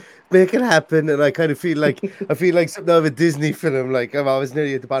players. Make it happen. And I kind of feel like something of a Disney film. Like I'm always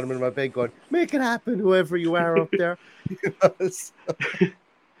nearly at the bottom of my bed going, make it happen, whoever you are up there.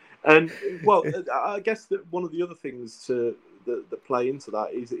 And well, I guess that one of the other things that play into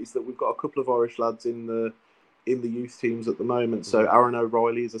that is that we've got a couple of Irish lads in the youth teams at the moment. So Aaron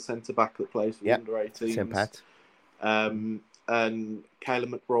O'Reilly is a centre back that plays for the under-18s. St. Pat. And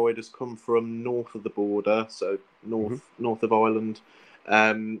Caleb McBride has come from north of the border, so north of Ireland.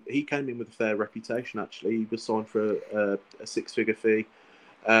 He came in with a fair reputation, actually. He was signed for a six-figure fee.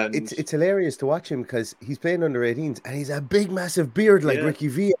 And it's hilarious to watch him because he's playing under 18s and he's a big, massive beard like Ricky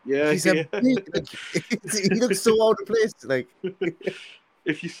Villa. Yeah, he's a big. He looks so out of place. Like,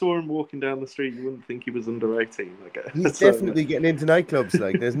 if you saw him walking down the street, you wouldn't think he was under 18. Like, he's definitely getting into nightclubs.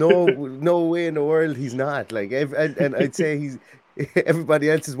 Like, there's no way in the world he's not. Like, and I'd say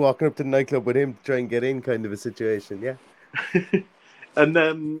everybody else is walking up to the nightclub with him to try and get in, kind of a situation. Yeah. And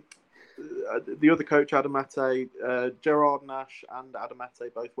then the other coach, Adam Attay, Gerard Nash and Adam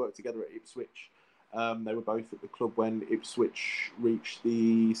Attay both worked together at Ipswich. They were both at the club when Ipswich reached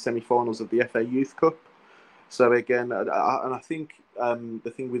the semi-finals of the FA Youth Cup. So again, and I think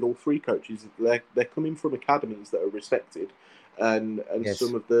the thing with all three coaches is they're coming from academies that are respected, and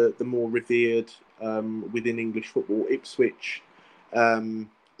some of the more revered within English football. Ipswich,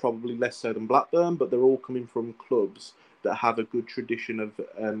 probably less so than Blackburn, but they're all coming from clubs that have a good tradition of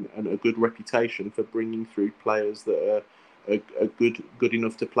and a good reputation for bringing through players that are good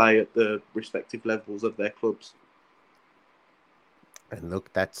enough to play at the respective levels of their clubs. And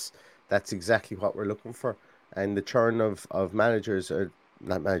look, that's exactly what we're looking for. And the churn of managers, or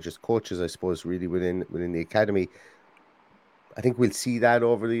not managers, coaches, I suppose, really within the academy. I think we'll see that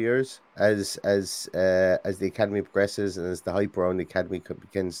over the years as the academy progresses and as the hype around the academy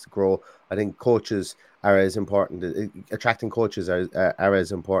begins to grow. I think coaches are as important. Attracting coaches are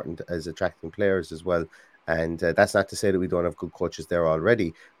as important as attracting players as well. And that's not to say that we don't have good coaches there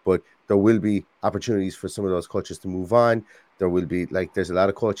already, but there will be opportunities for some of those coaches to move on. There will be, there's a lot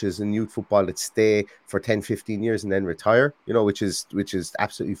of coaches in youth football that stay for 10, 15 years and then retire, which is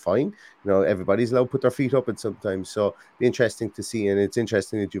absolutely fine. Everybody's allowed to put their feet up at sometimes. So it'll be interesting to see. And it's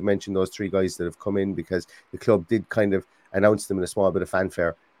interesting that you've mentioned those three guys that have come in, because the club did kind of announced them in a small bit of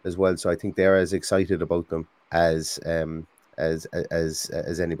fanfare as well. So I think they're as excited about them as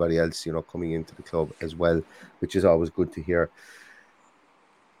anybody else, you know, coming into the club as well, which is always good to hear.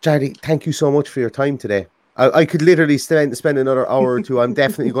 Charlie, thank you so much for your time today. I could literally spend another hour or two. I'm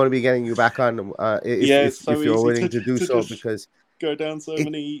definitely going to be getting you back on if you're willing to do so, because go down so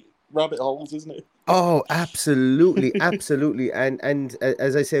many rabbit holes, isn't it? Oh, absolutely, absolutely. And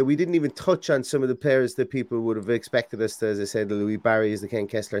as I say, we didn't even touch on some of the players that people would have expected us to, as I said, the Louis Barrys, the Ken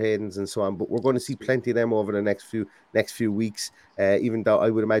Kessler-Haydens and so on. But we're going to see plenty of them over the next few weeks, even though I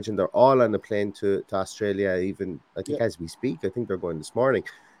would imagine they're all on the plane to Australia, even, I think, as we speak. I think they're going this morning.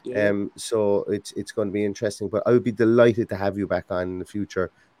 Yeah. So it's going to be interesting. But I would be delighted to have you back on in the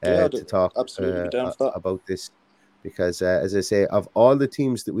future to talk about this. Because, as I say, of all the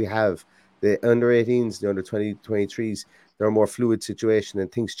teams that we have, the under-18s, the under-23s, they're a more fluid situation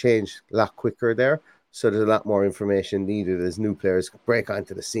and things change a lot quicker there. So there's a lot more information needed as new players break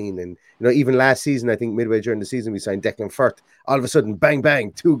onto the scene. And, you know, even last season, I think midway during the season, we signed Declan Firth. All of a sudden, bang,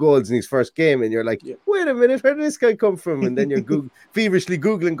 bang, 2 goals in his first game. And you're like, wait a minute, where did this guy come from? And then you're feverishly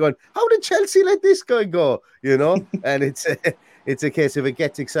Googling going, how did Chelsea let this guy go? You know, and it's a case of it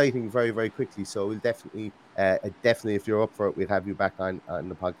gets exciting very, very quickly. So we'll definitely, if you're up for it, we'll have you back on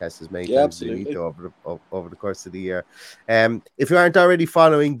the podcast as many times as we need to over the course of the year. If you aren't already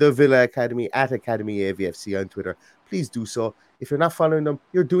following the Villa Academy at Academy AVFC on Twitter, please do so. If you're not following them,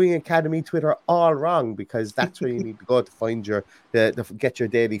 you're doing Academy Twitter all wrong, because that's where you need to go to find get your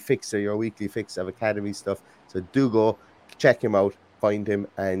daily fix or your weekly fix of Academy stuff. So do go check him out, find him,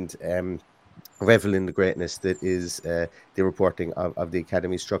 and revel in the greatness that is the reporting of the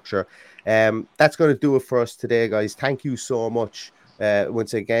Academy structure. That's going to do it for us today, guys. Thank you so much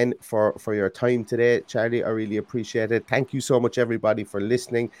once again for your time today, Charlie. I really appreciate it. Thank you so much, everybody, for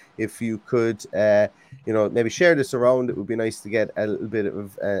listening. If you could, maybe share this around, it would be nice to get a little bit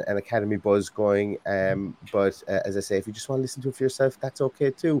of an Academy buzz going. But as I say, if you just want to listen to it for yourself, that's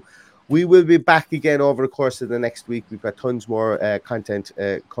okay too. We will be back again over the course of the next week. We've got tons more content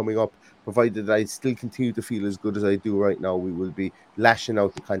coming up. Provided that I still continue to feel as good as I do right now, we will be lashing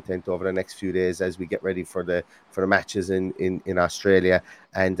out the content over the next few days as we get ready for the matches in Australia.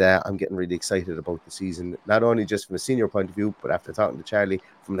 And I'm getting really excited about the season, not only just from a senior point of view, but after talking to Charlie,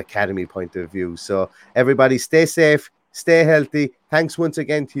 from an Academy point of view. So everybody stay safe, stay healthy. Thanks once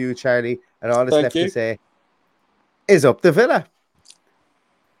again to you, Charlie. And all that's left to say is up the Villa.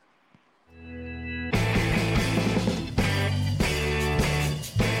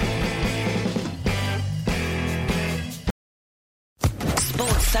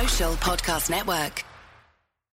 Social Podcast Network.